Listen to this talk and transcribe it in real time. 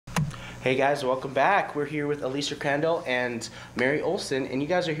Hey guys, welcome back. We're here with Alicia Crandall and Mary Olson, and you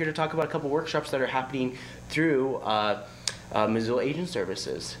guys are here to talk about a couple workshops that are happening through Missoula Aging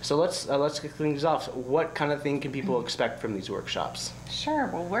Services. So let's kick things off. What kind of thing can people expect from these workshops? Sure.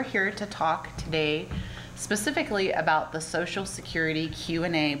 Well, we're here to talk today specifically about the Social Security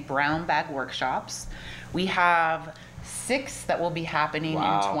Q&A brown bag workshops. We have 6 that will be happening in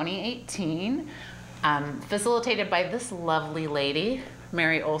 2018, facilitated by this lovely lady,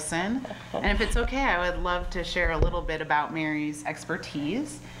 Mary Olson. And if it's okay, I would love to share a little bit about Mary's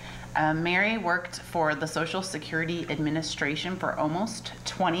expertise. Mary worked for the Social Security Administration for almost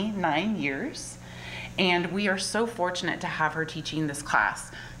 29 years, and we are so fortunate to have her teaching this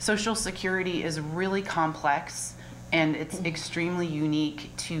class. Social Security is really complex, and it's extremely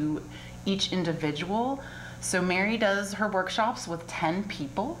unique to each individual. So Mary does her workshops with 10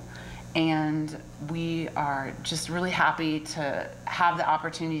 people, and we are just really happy to have the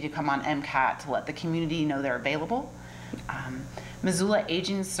opportunity to come on MCAT to let the community know they're available. Missoula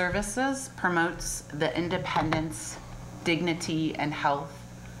Aging Services promotes the independence, dignity, and health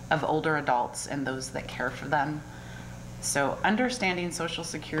of older adults and those that care for them. So understanding Social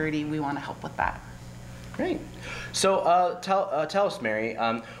Security, we want to help with that. Great. So tell us, Mary,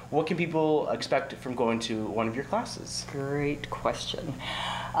 what can people expect from going to one of your classes? Great question.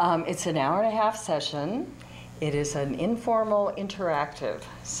 It's an hour-and-a-half session. It is an informal, interactive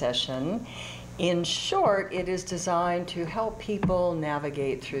session. In short, it is designed to help people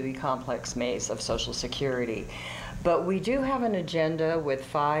navigate through the complex maze of Social Security. But we do have an agenda with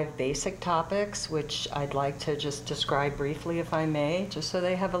 5 basic topics, which I'd like to just describe briefly, if I may, just so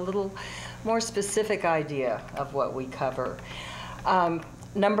they have a little more specific idea of what we cover.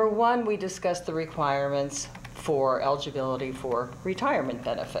 Number 1, we discuss the requirements for eligibility for retirement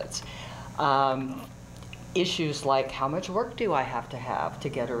benefits. Issues like, how much work do I have to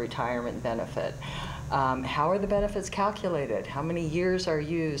get a retirement benefit? How are the benefits calculated? How many years are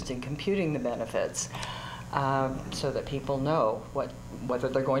used in computing the benefits? So that people know whether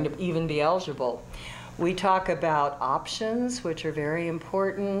they're going to even be eligible. We talk about options, which are very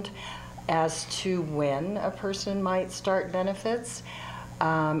important as to when a person might start benefits,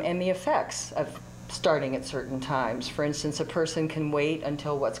 and the effects of starting at certain times. For instance, a person can wait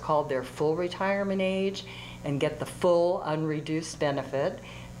until what's called their full retirement age and get the full unreduced benefit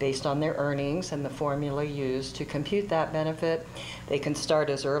based on their earnings and the formula used to compute that benefit. They can start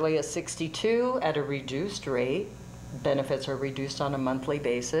as early as 62 at a reduced rate. Benefits are reduced on a monthly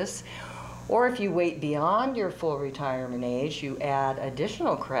basis. Or if you wait beyond your full retirement age, you add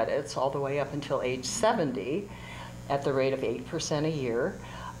additional credits all the way up until age 70 at the rate of 8% a year.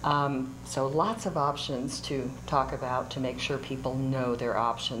 So lots of options to talk about to make sure people know their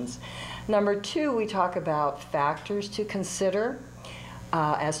options. Number 2, we talk about factors to consider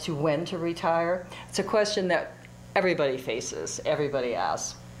as to when to retire. It's a question that everybody faces, everybody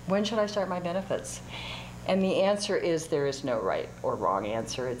asks, when should I start my benefits? And the answer is there is no right or wrong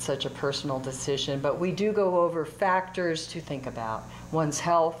answer. It's such a personal decision, but we do go over factors to think about. One's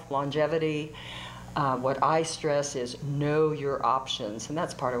health, longevity. What I stress is know your options, and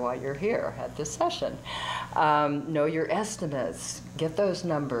that's part of why you're here at this session. Know your estimates, get those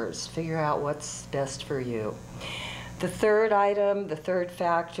numbers, figure out what's best for you. The third item, the third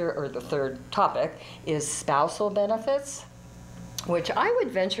factor, or the third topic is spousal benefits, which I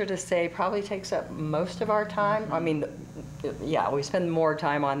would venture to say probably takes up most of our time. I mean, yeah, we spend more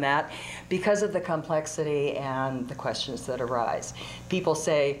time on that because of the complexity and the questions that arise. People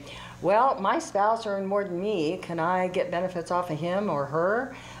say, well, my spouse earned more than me. Can I get benefits off of him or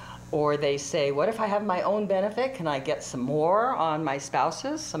her? Or they say, what if I have my own benefit? Can I get some more on my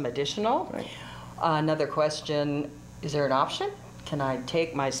spouse's, some additional? Right. Another question, is there an option? Can I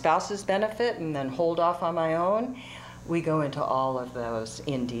take my spouse's benefit and then hold off on my own? We go into all of those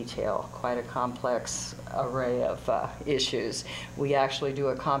in detail, quite a complex array of issues. We actually do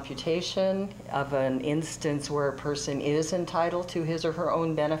a computation of an instance where a person is entitled to his or her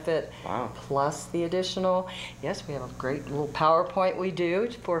own benefit, plus the additional. Yes, we have a great little PowerPoint we do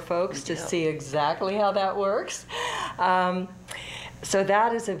for folks to see exactly how that works. So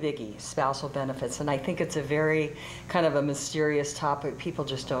that is a biggie, spousal benefits, and I think it's a very kind of a mysterious topic. People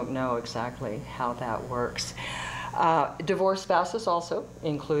just don't know exactly how that works. Divorced spouses also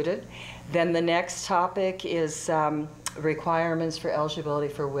included. Then the next topic is requirements for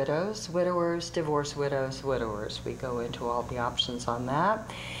eligibility for widows, widowers, divorced widows, widowers. We go into all the options on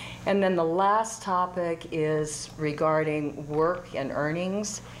that. And then the last topic is regarding work and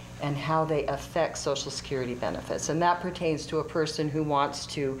earnings and how they affect Social Security benefits. And that pertains to a person who wants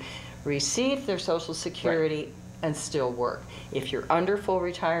to receive their Social Security and still work. If you're under full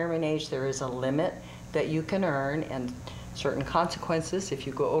retirement age, there is a limit that you can earn and certain consequences if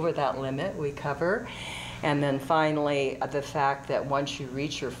you go over that limit we cover. And then finally, the fact that once you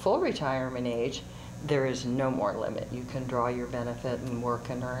reach your full retirement age, there is no more limit. You can draw your benefit and work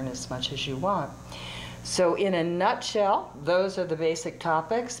and earn as much as you want. So in a nutshell, those are the basic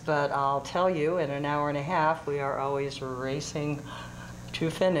topics, but I'll tell you, in an hour and a half, we are always racing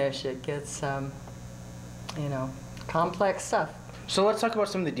to finish. It gets, complex stuff. So let's talk about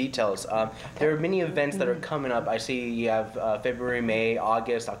some of the details. There are many events that are coming up. I see you have February, May,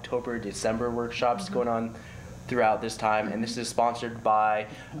 August, October, December workshops going on throughout this time, and this is sponsored by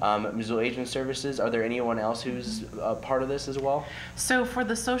Missoula Aging Services. Are there anyone else who's a part of this as well? So for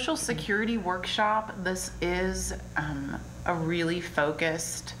the Social Security workshop, this is a really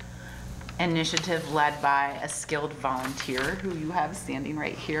focused initiative led by a skilled volunteer who you have standing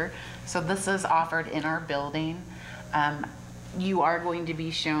right here. So this is offered in our building. You are going to be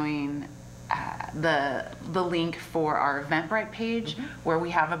showing the link for our Eventbrite page, where we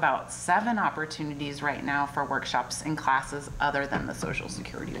have about 7 opportunities right now for workshops and classes other than the Social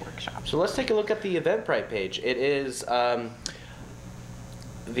Security workshop. So let's take a look at the Eventbrite page. It is, the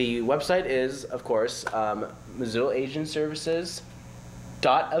website is, of course, Missoula Aging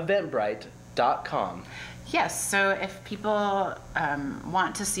Services.eventbrite.com. Yes, so if people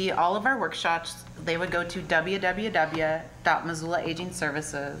want to see all of our workshops, they would go to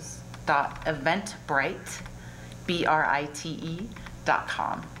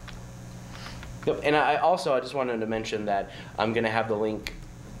www.missoulaagingservices.eventbrite.com. Yep, and I just wanted to mention that I'm going to have the link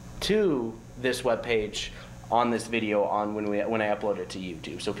to this webpage on this video when I upload it to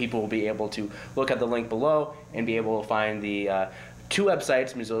YouTube. So people will be able to look at the link below and be able to find the 2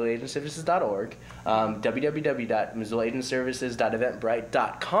 websites, MissoulaAgingServices.org,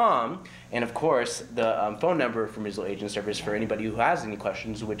 www.MissoulaAgingServices.eventbrite.com, and of course the phone number for Missoula Aging Service for anybody who has any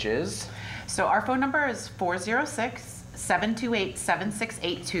questions, which is? So our phone number is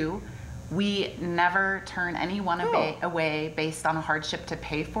 406-728-7682. We never turn anyone away based on a hardship to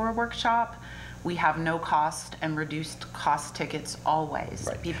pay for a workshop. We have no cost and reduced cost tickets always.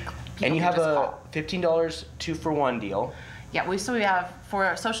 Right. People And you have a call. $15 2-for-1 deal. Yeah, we have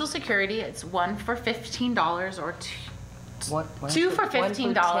for Social Security, it's 1 for $15 or two for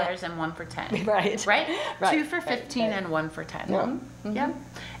 $15 and 1 for $10. Right. Right? Right. 2 for 15 and 1 for 10. Yeah. Mm-hmm. Yeah.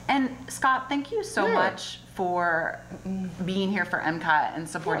 And Scott, thank you so much for being here for MCOT and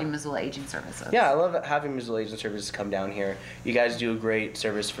supporting Missoula Aging Services. Yeah, I love having Missoula Aging Services come down here. You guys do a great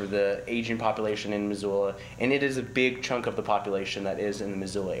service for the aging population in Missoula, and it is a big chunk of the population that is in the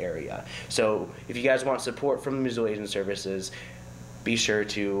Missoula area. So if you guys want support from the Missoula Aging Services, be sure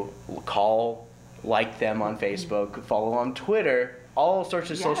to call, like them on Facebook, follow on Twitter, all sorts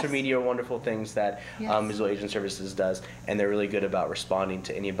of social media wonderful things that Missoula Aging Services does, and they're really good about responding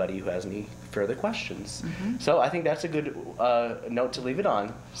to anybody who has any further questions. So I think that's a good note to leave it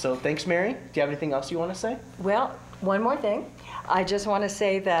on. So thanks, Mary. Do you have anything else you want to say? Well, one more thing. I just want to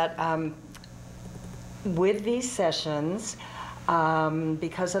say that with these sessions,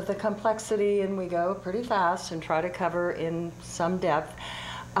 because of the complexity, and we go pretty fast and try to cover in some depth,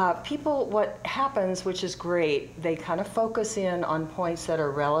 what happens, which is great, they kind of focus in on points that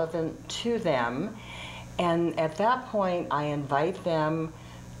are relevant to them, and at that point I invite them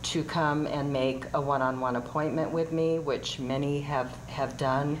to come and make a one-on-one appointment with me, which many have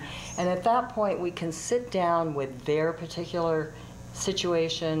done. And at that point we can sit down with their particular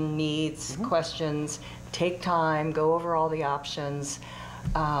situation, needs, questions, take time, go over all the options,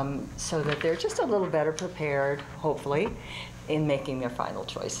 so that they're just a little better prepared, hopefully, in making their final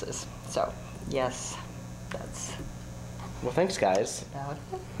choices. So, yes, that's Well, thanks, guys. about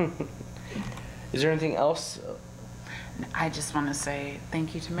it. Is there anything else? I just want to say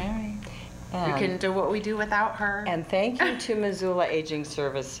thank you to Mary. We And- couldn't do what we do without her. And thank you to Missoula Aging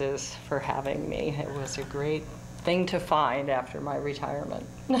Services for having me. It was a great thing to find after my retirement.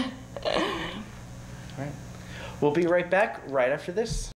 All right. We'll be right back right after this.